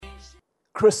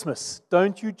Christmas.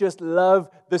 Don't you just love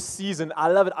this season? I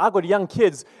love it. I've got young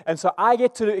kids, and so I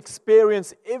get to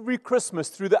experience every Christmas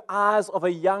through the eyes of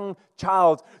a young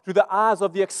child, through the eyes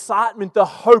of the excitement, the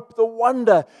hope, the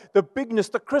wonder, the bigness,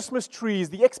 the Christmas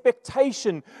trees, the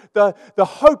expectation, the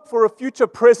hope for a future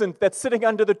present that's sitting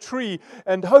under the tree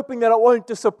and hoping that it won't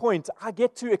disappoint. I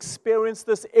get to experience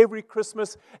this every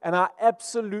Christmas, and I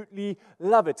absolutely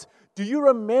love it. Do you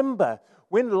remember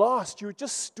when last you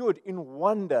just stood in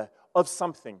wonder of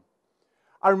something?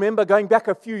 I remember going back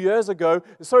a few years ago,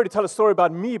 sorry to tell a story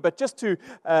about me, but just to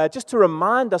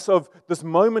remind us of this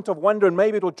moment of wonder, and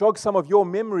maybe it'll jog some of your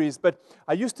memories. But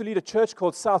I used to lead a church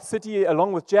called South City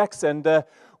along with Jax, and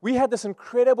we had this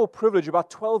incredible privilege about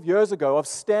 12 years ago of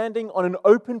standing on an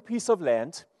open piece of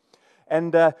land.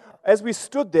 And as we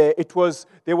stood there,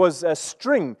 there was a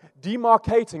string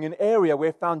demarcating an area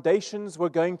where foundations were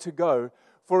going to go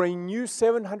for a new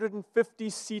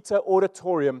 750-seater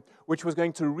auditorium, which was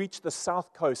going to reach the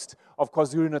south coast of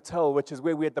KwaZulu-Natal, which is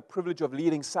where we had the privilege of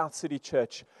leading South City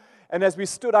Church. And as we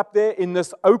stood up there in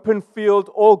this open field,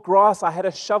 all grass, I had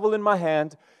a shovel in my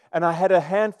hand, and I had a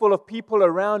handful of people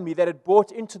around me that had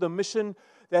bought into the mission,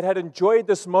 that had enjoyed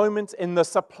this moment in the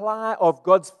supply of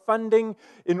God's funding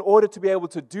in order to be able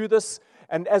to do this.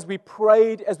 And as we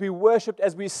prayed, as we worshiped,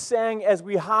 as we sang, as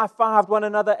we high-fived one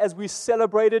another, as we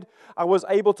celebrated, I was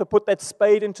able to put that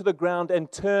spade into the ground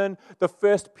and turn the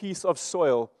first piece of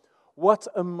soil. What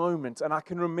a moment. And I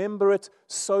can remember it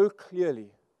so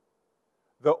clearly.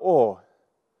 The awe,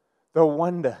 the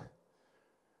wonder,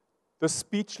 the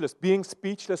speechless, being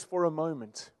speechless for a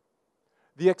moment,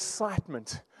 the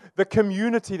excitement, the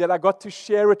community that I got to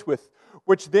share it with,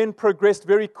 which then progressed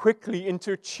very quickly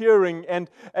into cheering and,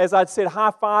 as I'd said,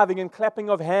 high-fiving and clapping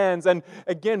of hands and,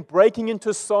 again, breaking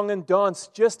into song and dance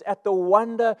just at the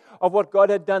wonder of what God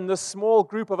had done. This small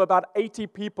group of about 80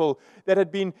 people that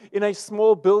had been in a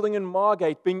small building in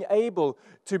Margate, being able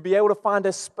to find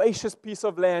a spacious piece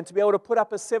of land, to be able to put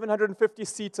up a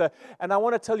 750-seater. And I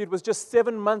want to tell you, it was just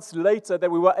 7 months later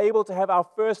that we were able to have our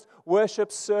first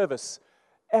worship service.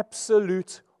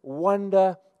 Absolute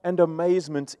wonder and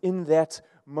amazement in that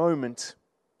moment.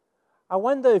 I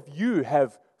wonder if you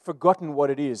have forgotten what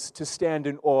it is to stand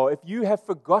in awe, if you have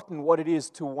forgotten what it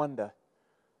is to wonder,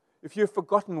 if you've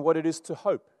forgotten what it is to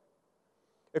hope,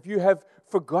 if you have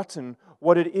forgotten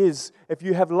what it is, if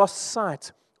you have lost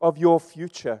sight of your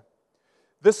future.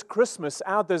 This Christmas,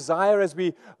 our desire as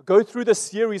we go through the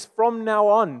series from now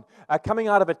on, coming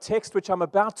out of a text which I'm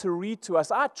about to read to us,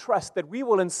 I trust that we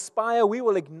will inspire, we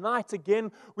will ignite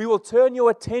again, we will turn your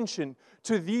attention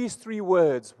to these three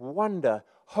words: wonder,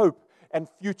 hope, and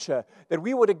future. That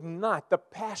we would ignite the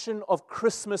passion of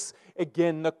Christmas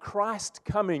again, the Christ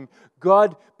coming,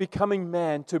 God becoming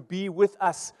man to be with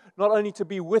us, not only to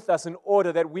be with us in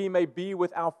order that we may be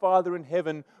with our Father in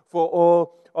heaven for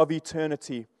all of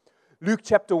eternity. Luke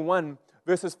chapter 1,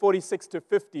 verses 46 to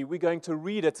 50, we're going to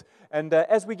read it. And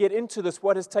as we get into this,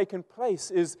 what has taken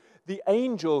place is the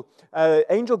angel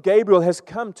Gabriel has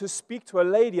come to speak to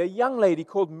a young lady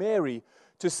called Mary,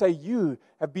 to say, you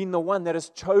have been the one that is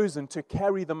chosen to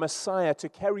carry the Messiah, to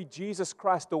carry Jesus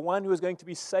Christ, the one who is going to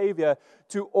be Savior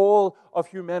to all of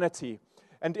humanity.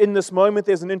 And in this moment,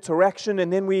 there's an interaction,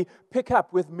 and then we pick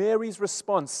up with Mary's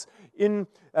response. In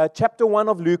chapter 1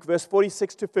 of Luke, verse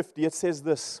 46 to 50, it says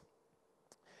this: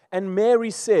 And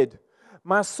Mary said,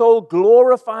 My soul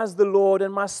glorifies the Lord,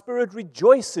 and my spirit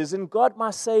rejoices in God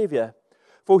my Savior,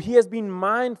 for He has been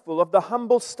mindful of the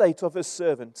humble state of His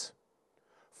servant.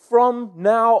 From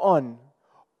now on,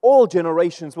 all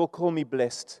generations will call me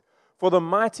blessed, for the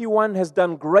Mighty One has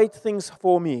done great things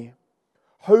for me.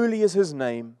 Holy is His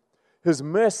name. His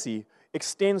mercy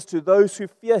extends to those who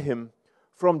fear Him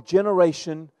from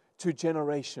generation to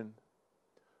generation.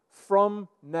 From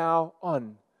now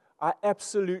on. I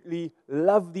absolutely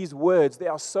love these words. They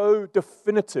are so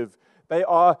definitive. They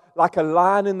are like a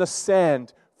line in the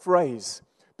sand phrase,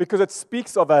 because it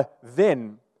speaks of a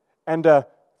then and a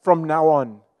from now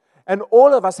on. And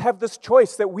all of us have this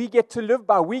choice that we get to live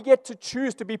by. We get to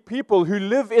choose to be people who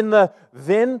live in the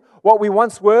then, what we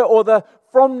once were, or the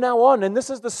from now on. And this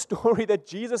is the story that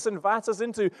Jesus invites us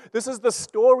into. This is the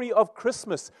story of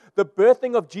Christmas, the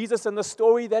birthing of Jesus and the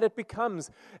story that it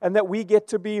becomes and that we get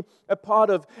to be a part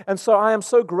of. And so I am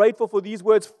so grateful for these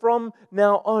words, from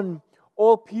now on.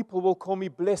 All people will call me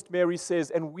blessed, Mary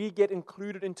says, and we get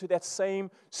included into that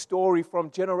same story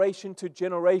from generation to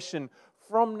generation.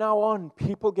 From now on,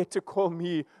 people get to call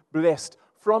me blessed.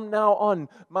 From now on,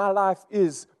 my life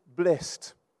is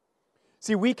blessed.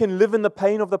 See, we can live in the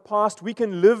pain of the past. We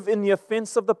can live in the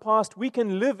offense of the past. We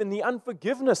can live in the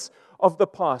unforgiveness of the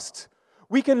past.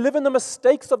 We can live in the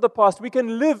mistakes of the past. We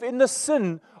can live in the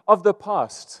sin of the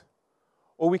past.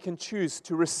 Or we can choose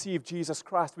to receive Jesus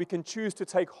Christ. We can choose to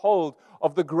take hold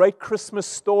of the great Christmas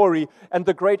story and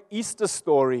the great Easter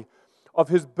story of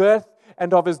His birth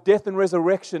and of His death and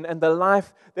resurrection and the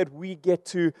life that we get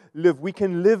to live. We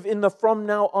can live in the from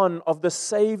now on of the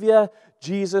Savior,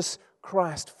 Jesus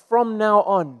Christ. From now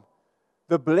on,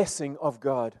 the blessing of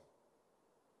God.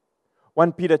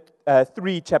 1 Peter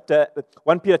chapter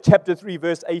 3,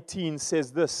 verse 18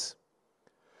 says this: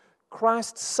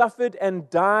 Christ suffered and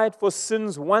died for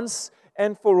sins once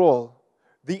and for all,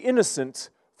 the innocent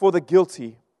for the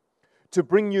guilty, to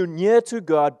bring you near to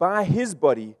God by His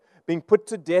body, being put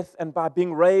to death and by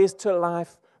being raised to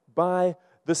life by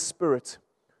the Spirit.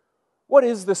 What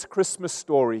is this Christmas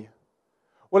story?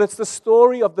 Well, it's the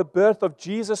story of the birth of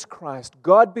Jesus Christ,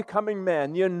 God becoming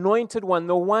man, the anointed one,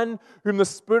 the one whom the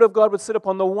Spirit of God would sit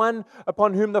upon, the one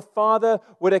upon whom the Father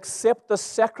would accept the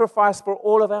sacrifice for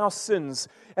all of our sins.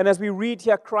 And as we read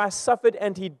here, Christ suffered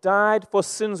and He died for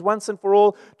sins once and for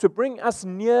all to bring us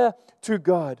near to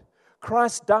God.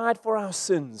 Christ died for our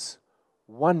sins.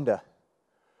 Wonder.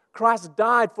 Christ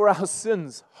died for our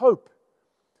sins. Hope.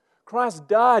 Christ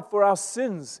died for our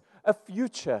sins. A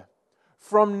future.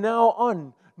 From now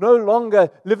on, no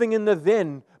longer living in the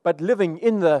then, but living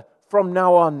in the from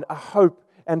now on, a hope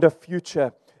and a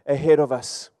future ahead of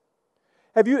us.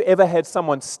 Have you ever had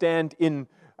someone stand in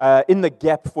the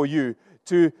gap for you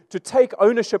to take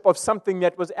ownership of something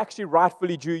that was actually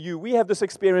rightfully due you? We have this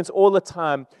experience all the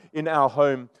time in our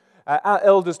home. Our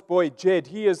eldest boy, Jed,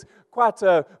 he is quite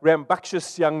a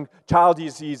rambunctious young child.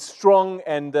 He's strong,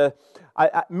 and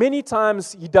many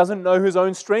times he doesn't know his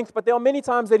own strength, but there are many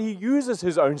times that he uses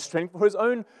his own strength for his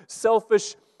own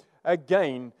selfish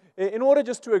gain in order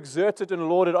just to exert it and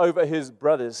lord it over his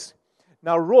brothers.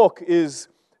 Now, Rourke is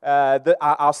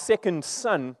our second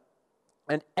son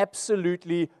and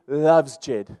absolutely loves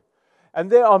Jed.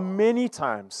 And there are many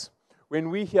times when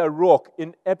we hear Rourke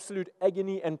in absolute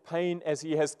agony and pain as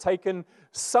he has taken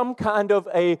some kind of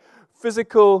a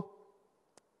physical,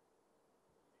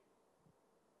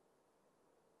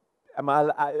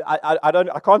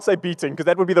 I can't say beating because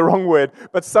that would be the wrong word,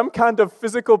 but some kind of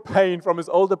physical pain from his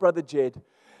older brother Jed.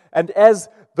 And as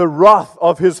the wrath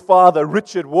of his father,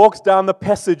 Richard, walks down the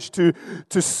passage to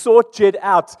sort Jed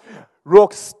out,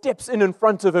 Rourke steps in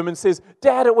front of him and says,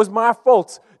 "Dad, it was my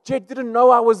fault. Jed didn't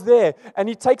know I was there." And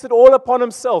he takes it all upon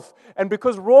himself. And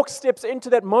because Rourke steps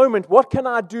into that moment, what can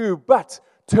I do but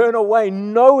turn away,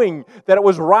 knowing that it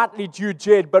was rightly due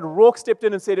Jed? But Rourke stepped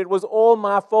in and said, "It was all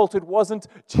my fault. It wasn't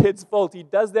Jed's fault." He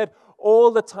does that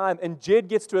all the time. And Jed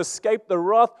gets to escape the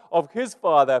wrath of his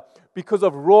father because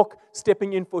of Rourke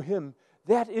stepping in for him.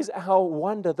 That is our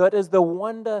wonder. That is the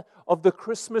wonder of the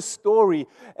Christmas story.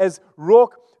 As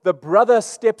Rourke, the brother,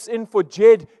 steps in for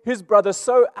Jed, his brother,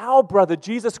 so our brother,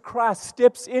 Jesus Christ,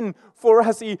 steps in for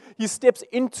us. He steps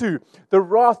into the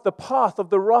wrath, the path of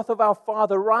the wrath of our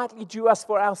Father, rightly due us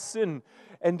for our sin,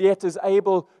 and yet is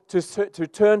able to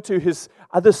turn to His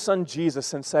other Son,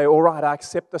 Jesus, and say, "All right, I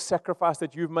accept the sacrifice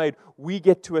that you've made. We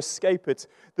get to escape it."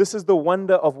 This is the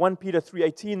wonder of 1 Peter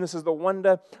 3:18. This is the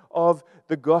wonder of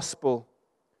the gospel.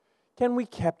 Can we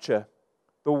capture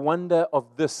the wonder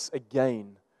of this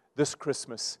again this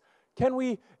Christmas? Can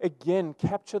we again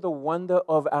capture the wonder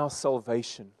of our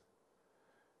salvation?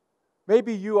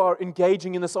 Maybe you are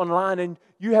engaging in this online and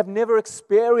you have never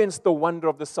experienced the wonder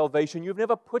of the salvation. You've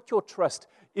never put your trust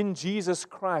in Jesus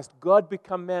Christ, God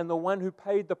become man, the one who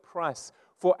paid the price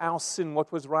for our sin,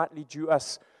 what was rightly due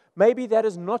us. Maybe that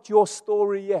is not your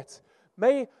story yet.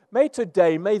 May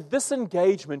today, may this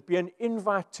engagement be an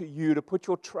invite to you to put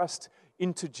your trust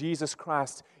into Jesus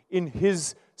Christ, in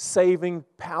His saving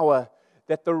power,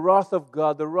 that the wrath of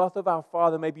God, the wrath of our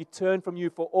Father may be turned from you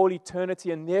for all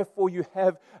eternity, and therefore you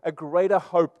have a greater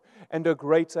hope and a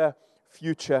greater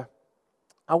future.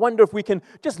 I wonder if we can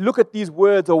just look at these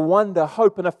words, a wonder,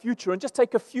 hope, and a future, and just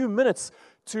take a few minutes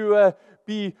to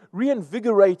be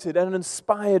reinvigorated and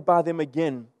inspired by them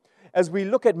again. As we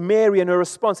look at Mary and her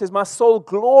response, says, "My soul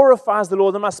glorifies the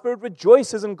Lord, and my spirit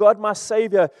rejoices in God my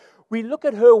Savior." We look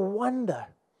at her wonder.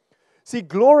 See,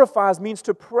 glorifies means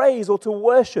to praise or to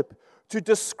worship, to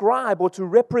describe or to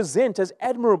represent as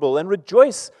admirable, and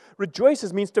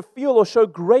rejoices means to feel or show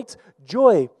great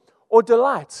joy or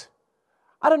delight.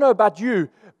 I don't know about you,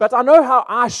 but I know how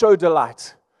I show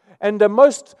delight. And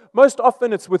most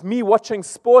often it's with me watching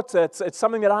sport. It's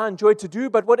something that I enjoy to do.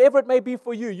 But whatever it may be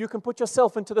for you, you can put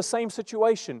yourself into the same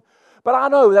situation. But I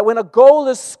know that when a goal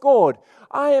is scored,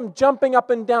 I am jumping up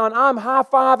and down. I'm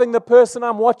high-fiving the person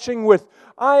I'm watching with.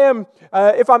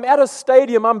 If I'm at a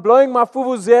stadium, I'm blowing my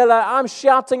vuvuzela. I'm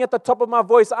shouting at the top of my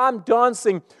voice. I'm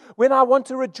dancing. When I want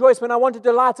to rejoice, when I want to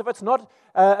delight, if it's not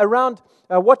around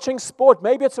watching sport,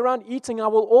 maybe it's around eating,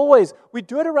 we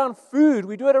do it around food,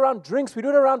 we do it around drinks, we do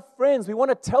it around friends. We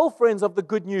want to tell friends of the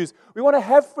good news. We want to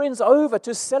have friends over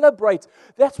to celebrate.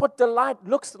 That's what delight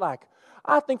looks like.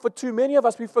 I think for too many of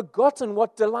us, we've forgotten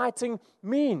what delighting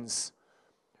means.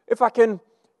 If I can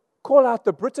call out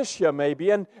the British here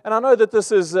maybe, and I know that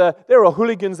this is, there are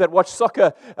hooligans that watch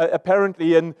soccer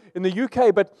apparently in the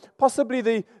UK, but possibly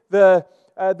the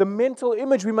mental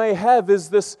image we may have is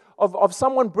this of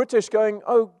someone British going,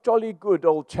 oh, jolly good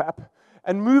old chap,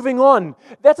 and moving on.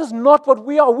 That is not what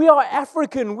we are. We are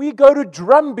African. We go to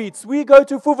drum beats. We go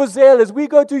to vuvuzelas. We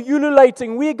go to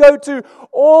ululating. We go to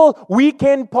all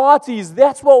weekend parties.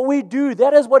 That's what we do.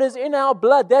 That is what is in our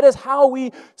blood. That is how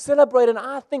we celebrate. And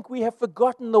I think we have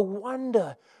forgotten the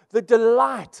wonder, the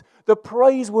delight, the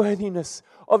praiseworthiness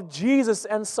of Jesus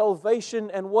and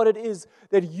salvation and what it is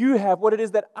that you have, what it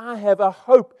is that I have, a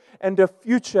hope and a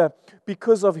future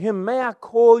because of Him. May I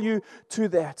call you to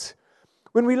that.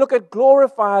 When we look at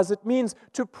glorifiers, it means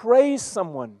to praise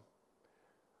someone.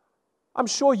 I'm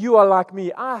sure you are like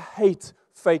me. I hate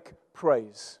fake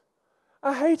praise.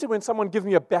 I hate it when someone gives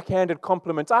me a backhanded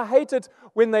compliment. I hate it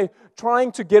when they're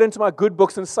trying to get into my good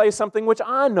books and say something which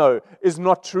I know is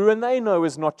not true and they know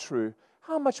is not true.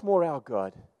 How much more our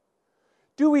God?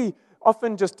 Do we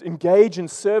often just engage in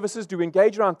services? Do we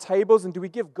engage around tables and do we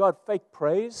give God fake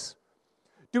praise?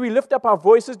 Do we lift up our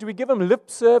voices? Do we give Him lip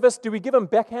service? Do we give Him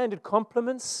backhanded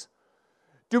compliments?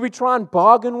 Do we try and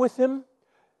bargain with Him?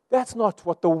 That's not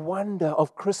what the wonder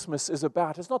of Christmas is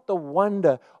about. It's not the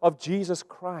wonder of Jesus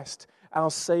Christ,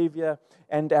 our Savior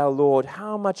and our Lord.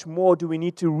 How much more do we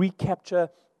need to recapture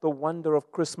the wonder of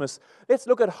Christmas? Let's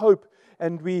look at hope.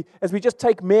 And as we just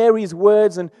take Mary's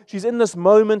words, and she's in this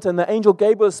moment, and the angel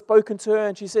Gabriel has spoken to her,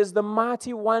 and she says, "The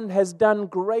Mighty One has done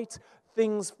great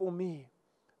things for me."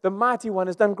 The Mighty One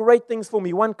has done great things for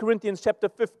me. 1 Corinthians chapter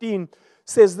 15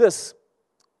 says this,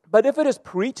 "But if it is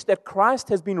preached that Christ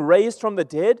has been raised from the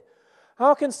dead,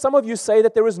 how can some of you say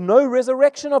that there is no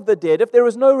resurrection of the dead? If there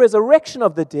is no resurrection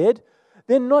of the dead,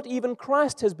 then not even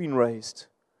Christ has been raised.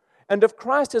 And if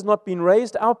Christ has not been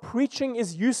raised, our preaching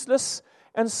is useless,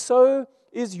 and so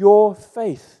is your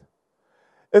faith.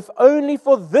 If only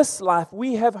for this life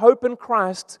we have hope in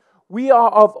Christ, we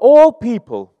are of all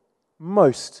people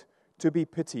most to be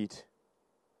pitied."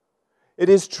 It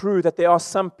is true that there are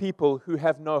some people who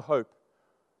have no hope,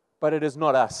 but it is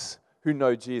not us who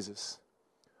know Jesus.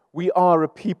 We are a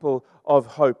people of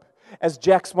hope. As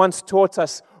Jax once taught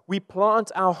us, we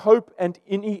plant our hope in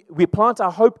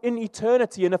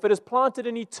eternity, and if it is planted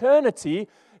in eternity,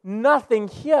 nothing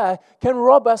here can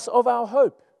rob us of our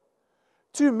hope.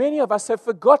 Too many of us have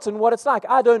forgotten what it's like.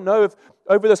 I don't know if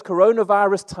over this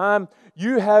coronavirus time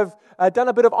you have done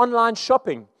a bit of online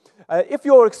shopping. If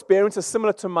your experience is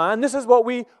similar to mine, this is what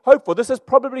we hope for. This is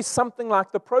probably something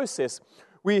like the process.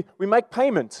 We make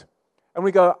payment, and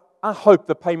we go, I hope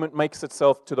the payment makes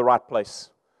itself to the right place.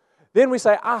 Then we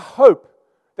say, I hope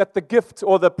that the gift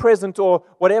or the present or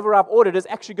whatever I've ordered is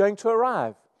actually going to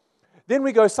arrive. Then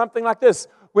we go something like this.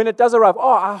 When it does arrive,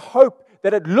 I hope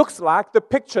that it looks like the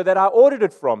picture that I ordered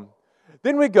it from.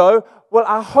 Then we go, well,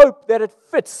 I hope that it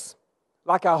fits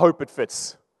like I hope it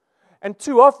fits. And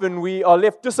too often we are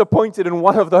left disappointed in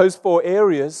one of those four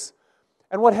areas.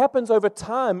 And what happens over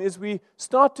time is we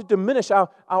start to diminish our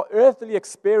earthly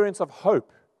experience of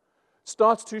hope,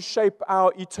 starts to shape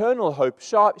our eternal hope,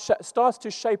 starts to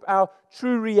shape our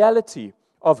true reality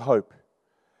of hope.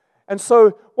 And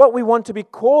so what we want to be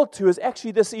called to is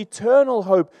actually this eternal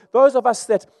hope. Those of us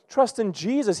that trust in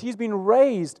Jesus, He's been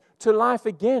raised to life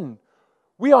again.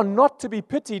 We are not to be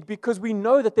pitied because we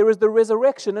know that there is the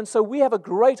resurrection. And so we have a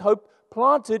great hope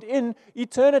planted in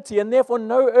eternity. And therefore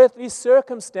no earthly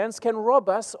circumstance can rob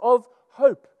us of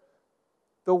hope.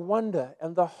 The wonder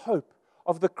and the hope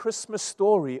of the Christmas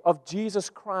story of Jesus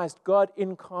Christ, God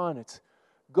incarnate,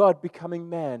 God becoming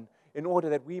man, in order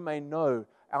that we may know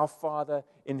our Father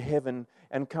in heaven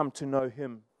and come to know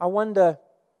Him. I wonder,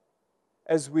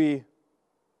 as we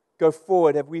go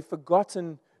forward, have we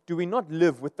forgotten, do we not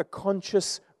live with the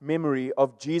conscious memory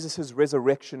of Jesus'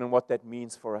 resurrection and what that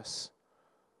means for us?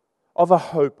 Of a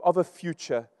hope, of a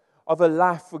future, of a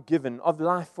life forgiven, of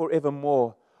life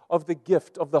forevermore, of the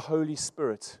gift of the Holy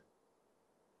Spirit.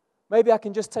 Maybe I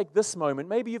can just take this moment.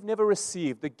 Maybe you've never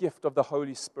received the gift of the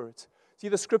Holy Spirit. See,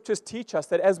 the scriptures teach us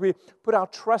that as we put our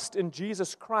trust in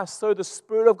Jesus Christ, so the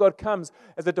Spirit of God comes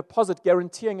as a deposit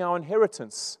guaranteeing our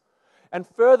inheritance. And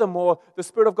furthermore, the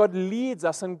Spirit of God leads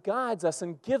us and guides us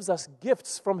and gives us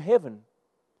gifts from heaven.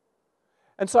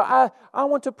 And so I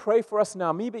want to pray for us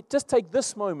now. Maybe just take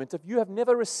this moment. If you have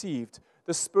never received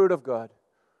the Spirit of God,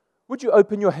 would you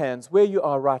open your hands where you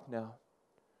are right now?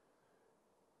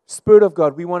 Spirit of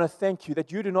God, we want to thank you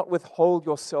that you do not withhold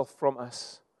yourself from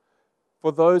us,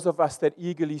 for those of us that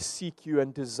eagerly seek you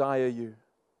and desire you.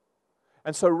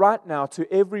 And so right now,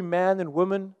 to every man and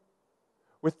woman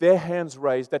with their hands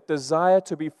raised that desire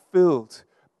to be filled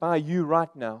by you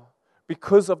right now,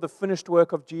 because of the finished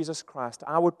work of Jesus Christ,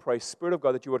 I would pray, Spirit of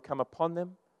God, that you would come upon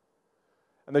them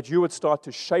and that you would start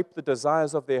to shape the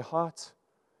desires of their heart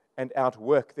and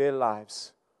outwork their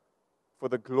lives for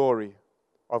the glory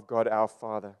of God our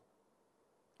Father.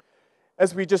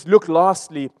 As we just look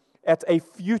lastly at a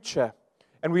future,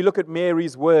 and we look at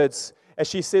Mary's words, as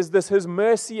she says this, His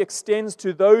mercy extends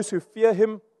to those who fear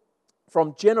Him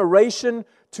from generation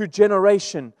to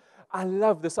generation. I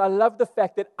love this. I love the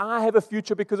fact that I have a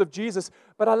future because of Jesus,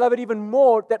 but I love it even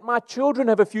more that my children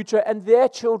have a future and their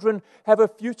children have a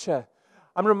future.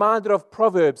 I'm reminded of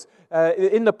Proverbs,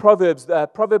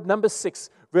 Proverb number 6,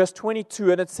 verse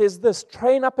 22, and it says this,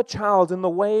 train up a child in the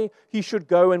way he should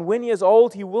go, and when he is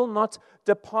old, he will not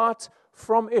depart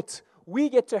from it. We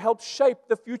get to help shape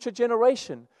the future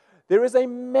generation. There is a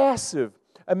massive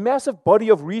body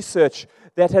of research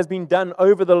that has been done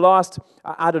over the last,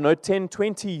 10,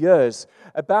 20 years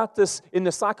about this in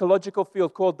the psychological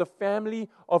field called the family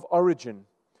of origin.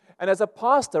 And as a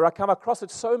pastor, I come across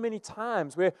it so many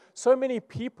times where so many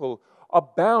people are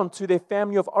bound to their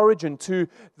family of origin, to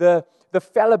the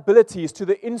fallibilities, to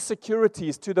the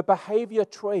insecurities, to the behavior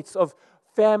traits of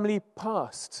family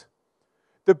past.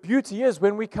 The beauty is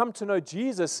when we come to know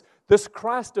Jesus, this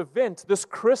Christ event, this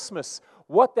Christmas,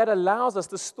 what that allows us,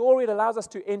 the story it allows us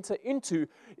to enter into,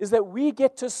 is that we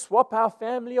get to swap our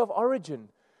family of origin.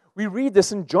 We read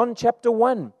this in John chapter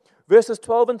 1, verses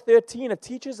 12 and 13. It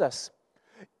teaches us,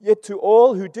 yet to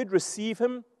all who did receive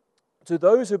Him, to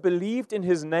those who believed in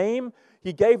His name,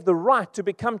 He gave the right to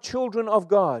become children of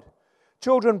God.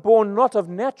 Children born not of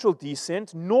natural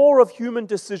descent, nor of human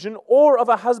decision, or of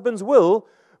a husband's will,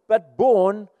 but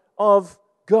born of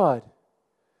God.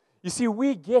 You see,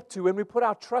 we get to, when we put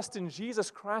our trust in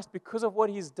Jesus Christ because of what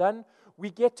He's done, we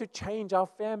get to change our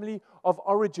family of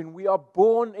origin. We are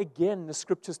born again, the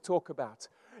scriptures talk about.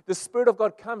 The Spirit of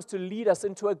God comes to lead us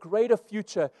into a greater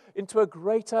future, into a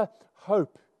greater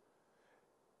hope.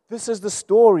 This is the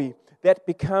story that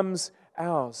becomes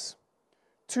ours.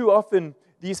 Too often,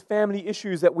 these family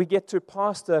issues that we get to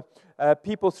pastor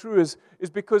people through is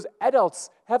because adults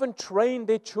haven't trained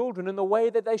their children in the way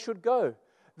that they should go.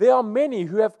 There are many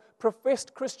who have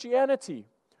professed Christianity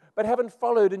but haven't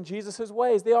followed in Jesus'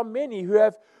 ways. There are many who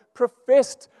have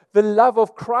professed the love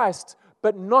of Christ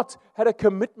but not had a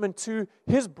commitment to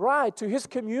His bride, to His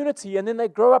community, and then they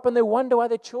grow up and they wonder why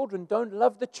their children don't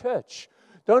love the church,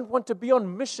 don't want to be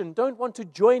on mission, don't want to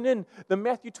join in the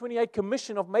Matthew 28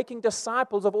 commission of making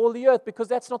disciples of all the earth, because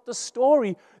that's not the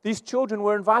story these children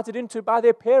were invited into by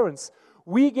their parents.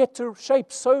 We get to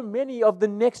shape so many of the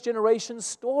next generation's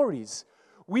stories.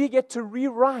 We get to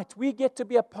rewrite. We get to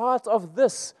be a part of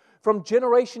this. From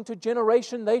generation to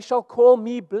generation, they shall call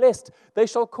me blessed. They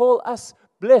shall call us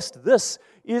blessed. This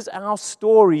is our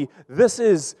story. This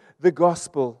is the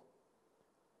gospel.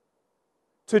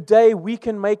 Today, we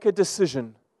can make a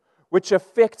decision which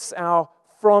affects our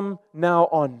from now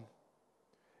on.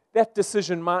 That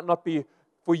decision might not be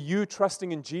for you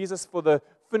trusting in Jesus for the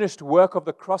finished work of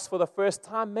the cross for the first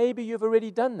time. Maybe you've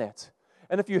already done that.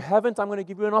 And if you haven't, I'm going to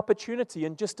give you an opportunity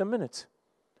in just a minute.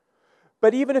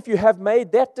 But even if you have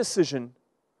made that decision,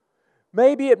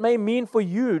 maybe it may mean for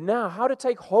you now how to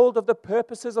take hold of the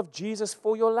purposes of Jesus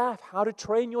for your life, how to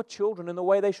train your children in the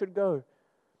way they should go,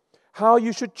 how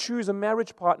you should choose a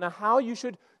marriage partner, how you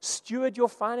should steward your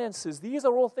finances. These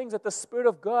are all things that the Spirit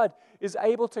of God is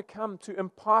able to come to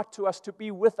impart to us, to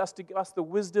be with us, to give us the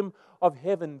wisdom of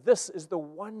heaven. This is the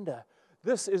wonder.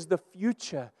 This is the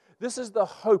future. This is the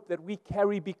hope that we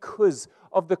carry because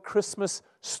of the Christmas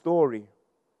story.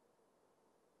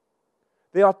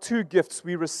 There are two gifts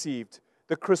we received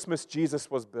the Christmas Jesus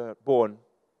was born.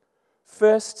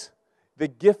 First, the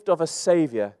gift of a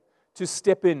Savior to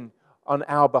step in on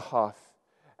our behalf.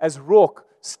 As Rourke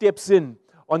steps in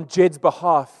on Jed's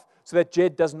behalf so that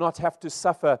Jed does not have to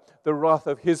suffer the wrath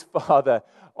of his Father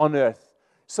on earth.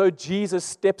 So Jesus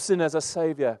steps in as a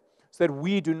Savior so that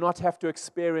we do not have to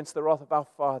experience the wrath of our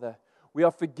Father. We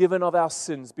are forgiven of our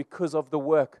sins because of the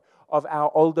work of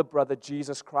our older brother,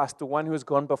 Jesus Christ, the one who has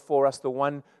gone before us, the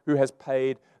one who has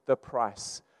paid the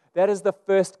price. That is the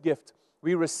first gift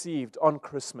we received on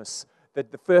Christmas,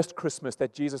 that the first Christmas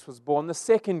that Jesus was born. The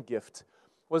second gift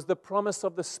was the promise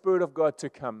of the Spirit of God to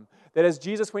come, that as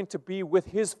Jesus went to be with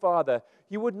His Father,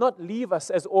 He would not leave us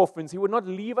as orphans, He would not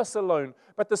leave us alone,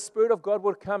 but the Spirit of God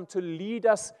would come to lead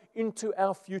us into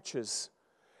our futures.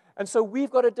 And so we've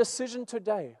got a decision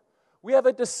today. We have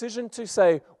a decision to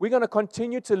say, we're going to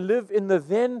continue to live in the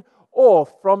then, or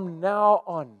from now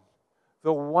on,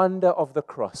 the wonder of the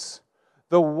cross,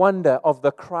 the wonder of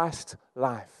the Christ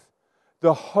life,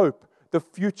 the hope, the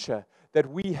future that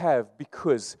we have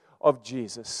because of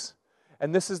Jesus.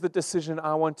 And this is the decision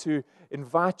I want to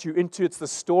invite you into. It's the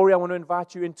story I want to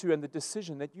invite you into, and the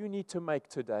decision that you need to make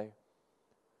today.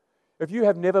 If you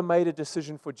have never made a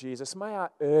decision for Jesus, may I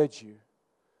urge you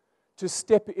to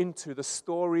step into the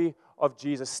story of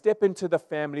Jesus, step into the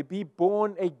family, be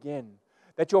born again.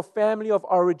 That your family of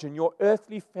origin, your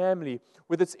earthly family,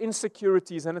 with its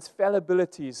insecurities and its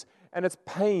fallibilities and its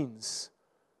pains,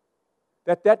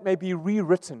 that may be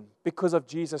rewritten because of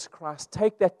Jesus Christ.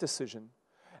 Take that decision.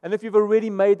 And if you've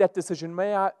already made that decision,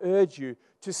 may I urge you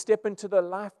to step into the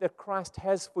life that Christ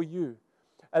has for you,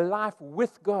 a life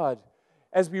with God,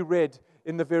 as we read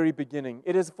in the very beginning.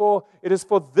 It is for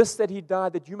this that He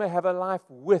died, that you may have a life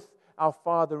with our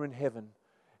Father in heaven,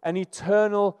 an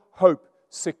eternal hope,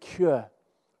 secure,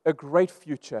 a great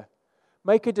future.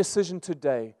 Make a decision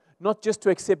today, not just to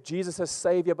accept Jesus as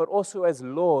Savior, but also as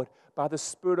Lord by the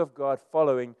Spirit of God,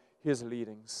 following His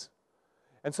leadings.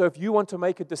 And so if you want to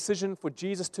make a decision for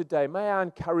Jesus today, may I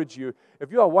encourage you,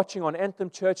 if you are watching on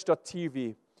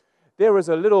anthemchurch.tv, there is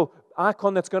a little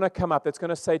icon that's going to come up that's going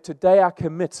to say, "Today I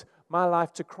commit my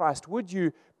life to Christ." Would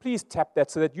you please tap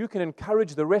that so that you can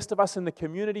encourage the rest of us in the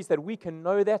communities, that we can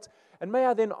know that? And may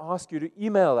I then ask you to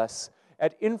email us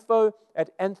at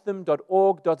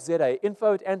info@anthem.org.za,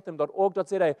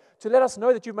 info@anthem.org.za, to let us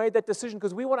know that you made that decision,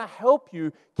 because we want to help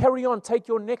you carry on, take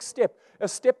your next step, a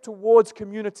step towards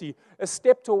community, a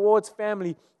step towards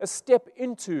family, a step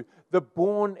into the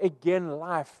born-again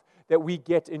life that we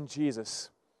get in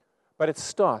Jesus. But it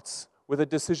starts with a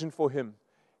decision for Him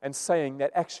and saying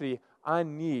that actually I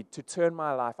need to turn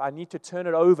my life, I need to turn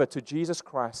it over to Jesus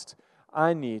Christ.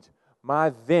 I need my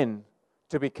then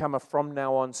to become a from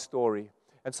now on story.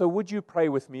 And so would you pray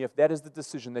with me if that is the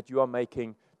decision that you are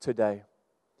making today?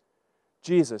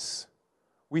 Jesus,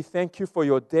 we thank you for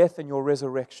your death and your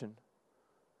resurrection.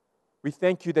 We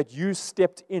thank you that you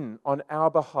stepped in on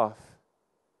our behalf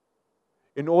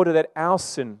in order that our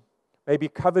sin may be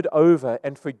covered over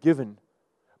and forgiven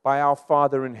by our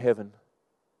Father in heaven.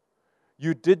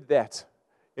 You did that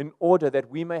in order that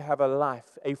we may have a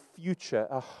life, a future,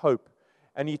 a hope,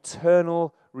 an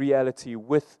eternal reality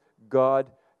with God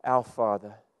our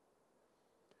Father.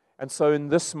 And so in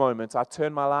this moment, I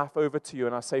turn my life over to you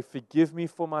and I say, forgive me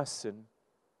for my sin.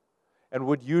 And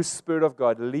would you, Spirit of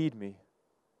God, lead me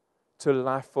to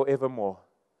life forevermore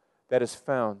that is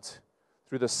found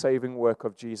through the saving work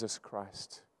of Jesus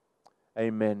Christ.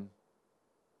 Amen.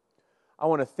 I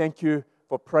want to thank you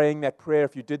for praying that prayer.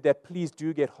 If you did that, please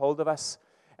do get hold of us.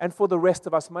 And for the rest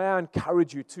of us, may I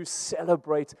encourage you to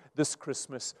celebrate this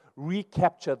Christmas,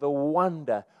 recapture the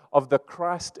wonder of the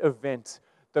Christ event,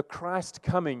 the Christ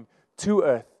coming to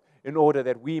earth in order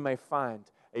that we may find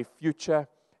a future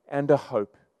and a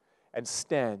hope and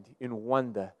stand in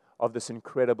wonder of this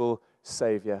incredible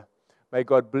Savior. May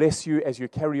God bless you as you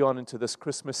carry on into this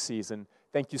Christmas season.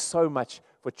 Thank you so much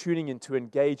for tuning in to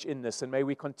engage in this, and may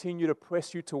we continue to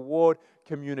press you toward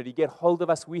community. Get hold of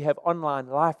us. We have online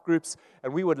life groups,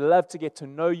 and we would love to get to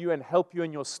know you and help you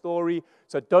in your story.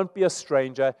 So don't be a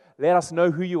stranger. Let us know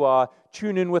who you are.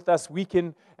 Tune in with us week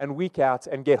in and week out,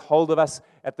 and get hold of us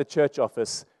at the church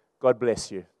office. God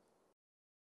bless you.